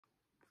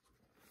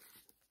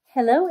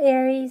Hello,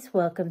 Aries.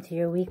 Welcome to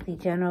your weekly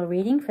general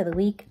reading for the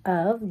week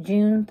of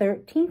June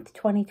 13th,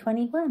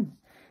 2021.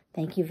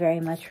 Thank you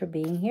very much for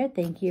being here.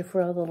 Thank you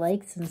for all the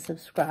likes and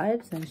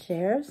subscribes and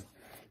shares.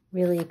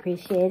 Really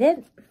appreciate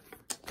it.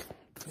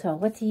 So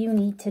what do you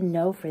need to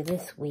know for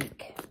this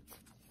week?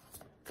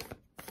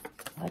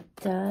 What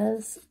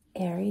does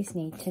Aries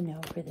need to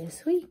know for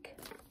this week?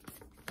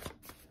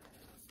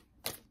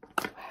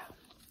 Wow.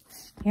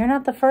 You're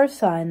not the first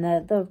sign.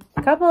 The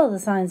couple of the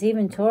signs,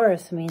 even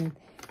Taurus, I mean,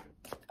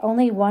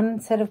 only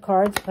one set of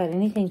cards without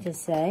anything to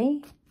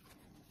say.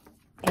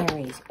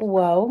 Aries.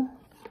 Whoa.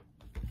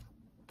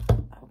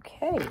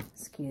 Okay.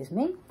 Excuse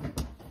me.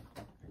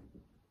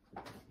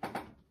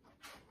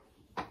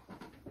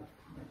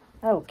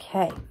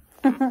 Okay.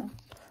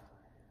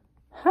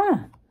 Huh.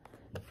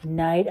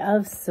 Knight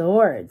of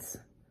Swords.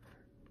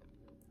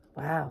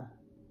 Wow.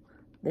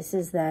 This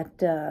is that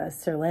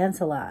Sir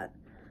Lancelot.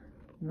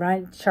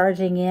 Right,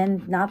 charging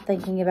in, not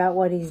thinking about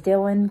what he's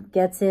doing,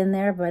 gets in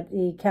there, but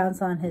he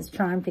counts on his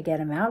charm to get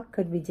him out.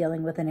 Could be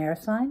dealing with an air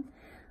sign,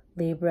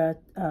 Libra,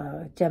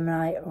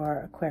 Gemini,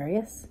 or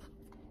Aquarius.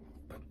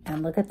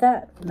 And look at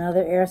that,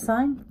 another air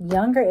sign,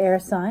 younger air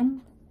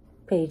sign,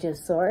 Page of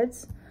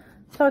Swords.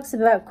 Talks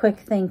about quick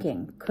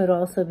thinking. Could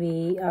also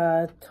be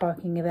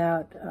talking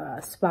about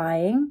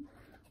spying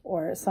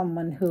or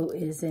someone who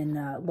is in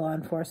law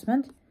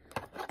enforcement.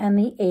 And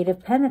the Eight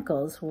of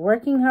Pentacles,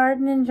 working hard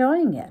and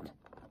enjoying it.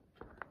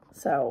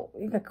 So,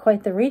 you got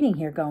quite the reading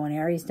here going,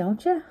 Aries,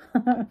 don't you?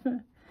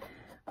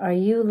 Are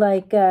you,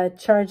 like,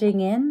 charging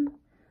in?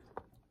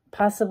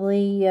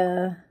 Possibly,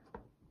 Or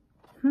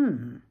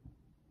are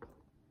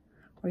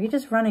you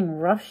just running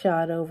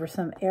roughshod over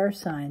some air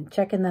sign,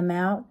 checking them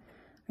out?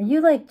 Are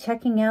you, like,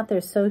 checking out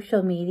their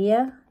social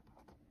media?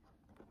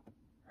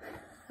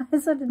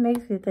 That's what it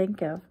makes me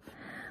think of.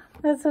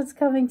 That's what's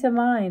coming to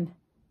mind.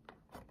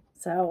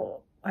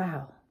 So,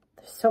 wow.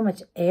 There's so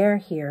much air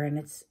here, and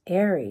it's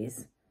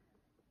Aries.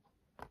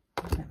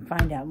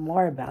 Find out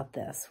more about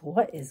this.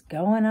 What is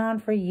going on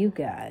for you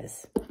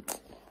guys?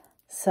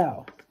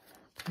 So,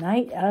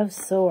 Knight of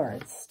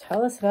Swords.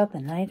 Tell us about the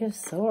Knight of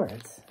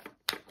Swords.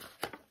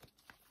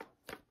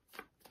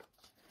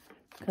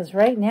 Because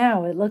right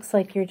now, it looks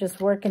like you're just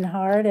working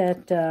hard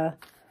at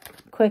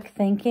quick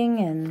thinking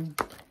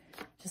and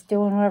just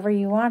doing whatever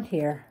you want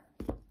here.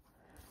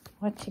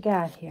 What you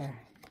got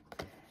here?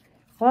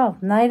 Well,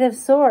 Knight of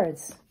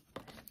Swords.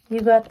 You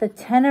got the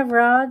 10 of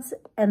Rods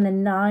and the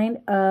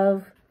 9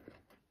 of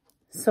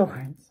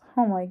Swords.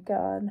 Oh my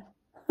God.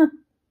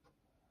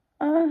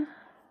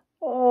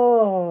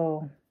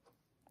 Oh.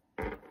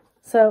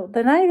 So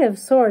the Knight of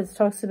Swords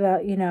talks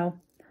about, you know,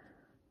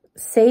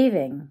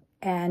 saving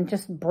and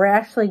just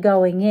brashly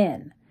going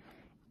in.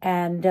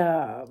 And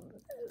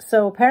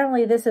so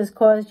apparently this has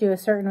caused you a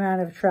certain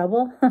amount of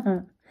trouble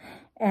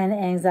and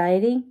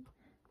anxiety.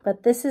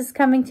 But this is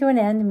coming to an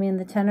end. I mean,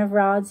 the 10 of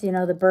Rods, you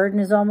know, the burden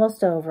is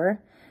almost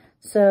over.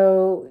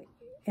 So,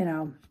 you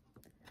know,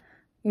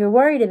 you're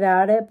worried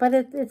about it, but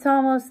it's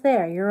almost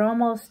there. You're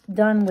almost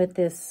done with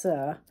this,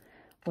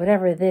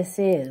 whatever this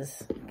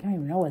is. I don't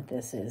even know what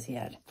this is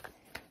yet.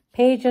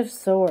 Page of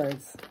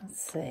Swords.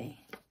 Let's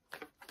see.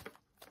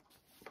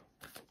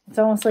 It's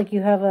almost like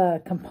you have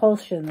a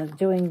compulsion of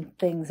doing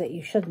things that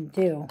you shouldn't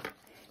do,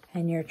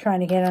 and you're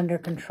trying to get under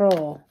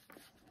control.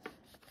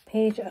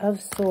 Page of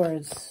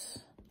Swords.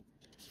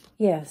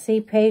 Yeah,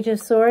 see, Page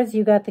of Swords.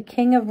 You got the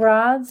King of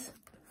Rods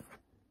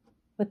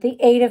with the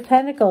 8 of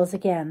Pentacles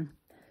again.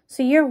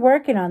 So you're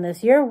working on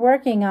this. You're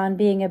working on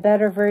being a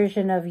better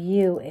version of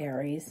you,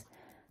 Aries.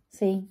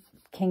 See,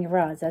 King of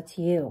Rods, that's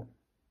you.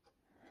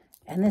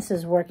 And this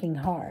is working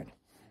hard.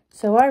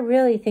 So I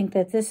really think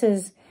that this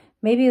is,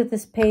 maybe with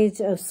this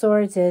Page of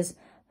Swords is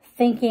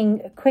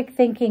thinking, quick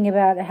thinking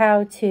about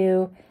how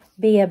to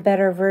be a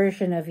better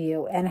version of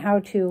you and how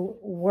to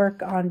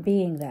work on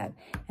being that.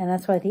 And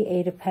that's why the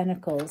 8 of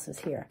Pentacles is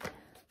here.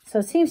 So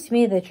it seems to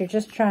me that you're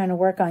just trying to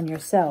work on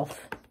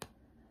yourself.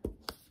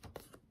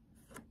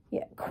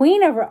 Yeah,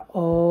 Queen of...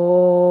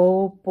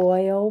 Oh,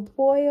 boy, oh,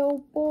 boy,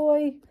 oh,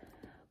 boy.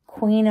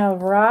 Queen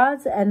of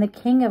Rods and the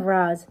King of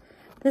Rods.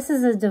 This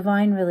is a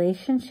divine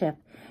relationship.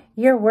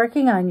 You're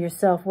working on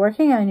yourself.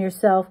 Working on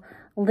yourself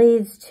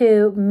leads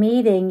to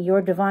meeting your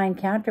divine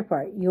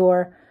counterpart,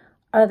 your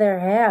other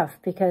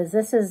half, because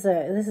this is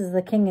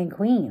the King and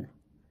Queen.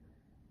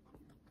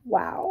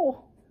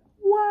 Wow.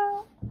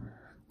 Wow.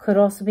 Could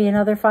also be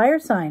another fire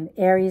sign,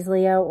 Aries,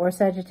 Leo, or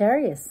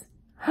Sagittarius.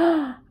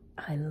 I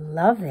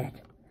love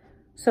it.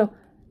 So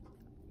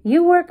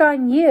you work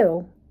on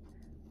you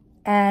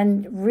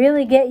and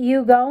really get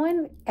you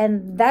going,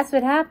 and that's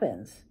what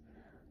happens.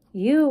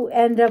 You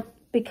end up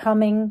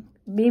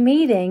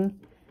meeting,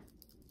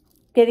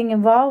 getting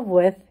involved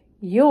with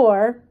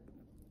your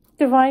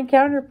divine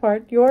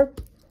counterpart, your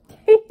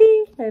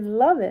I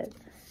love it.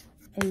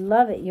 I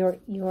love it. Your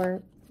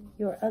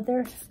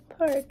other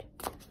part.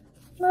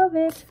 Love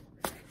it.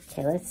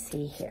 Okay, let's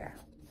see here.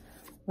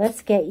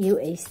 Let's get you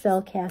a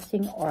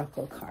spellcasting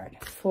oracle card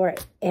for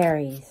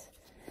Aries,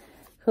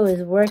 who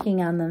is working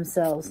on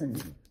themselves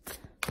and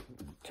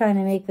trying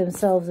to make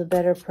themselves a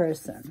better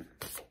person.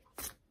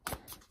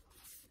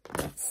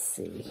 Let's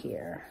see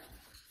here.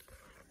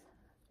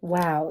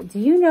 Wow. Do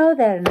you know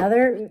that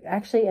another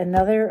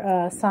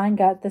sign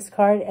got this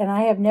card? And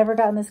I have never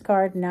gotten this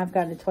card, and now I've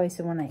gotten it twice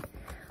in one night.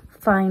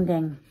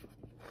 Finding.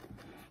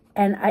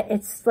 And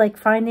it's like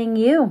finding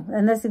you.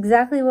 And that's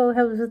exactly what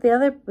was with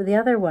the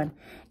other one.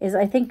 Is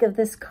I think of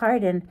this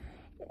card, and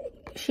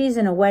she's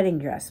in a wedding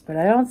dress. But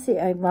I don't see,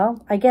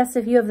 well, I guess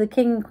if you have the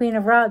King and Queen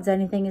of Rods,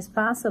 anything is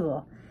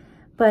possible.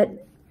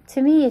 But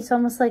to me, it's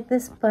almost like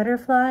this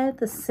butterfly,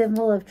 the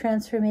symbol of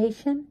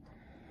transformation.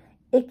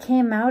 It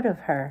came out of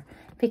her.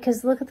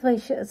 Because look at the way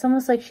it's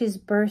almost like she's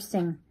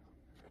bursting.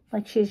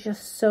 Like she's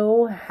just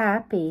so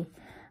happy.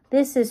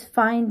 This is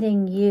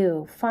finding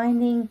you.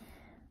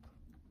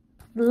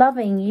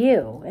 Loving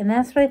you. And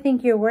that's what I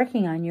think you're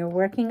working on. You're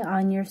working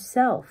on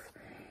yourself.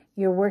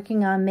 You're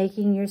working on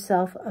making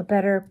yourself a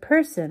better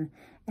person.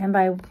 And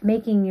by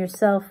making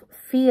yourself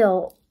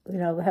feel,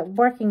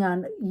 working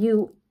on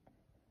you,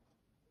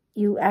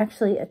 you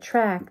actually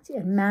attract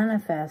and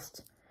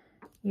manifest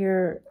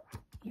your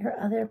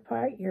other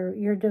part,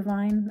 your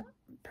divine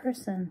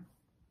person.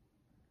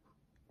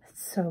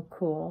 That's so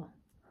cool.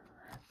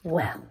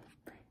 Well,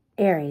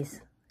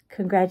 Aries,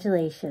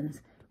 congratulations.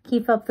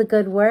 Keep up the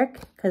good work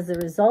because the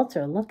results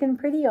are looking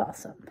pretty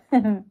awesome.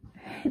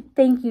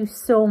 Thank you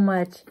so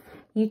much.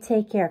 You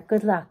take care.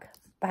 Good luck.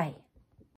 Bye.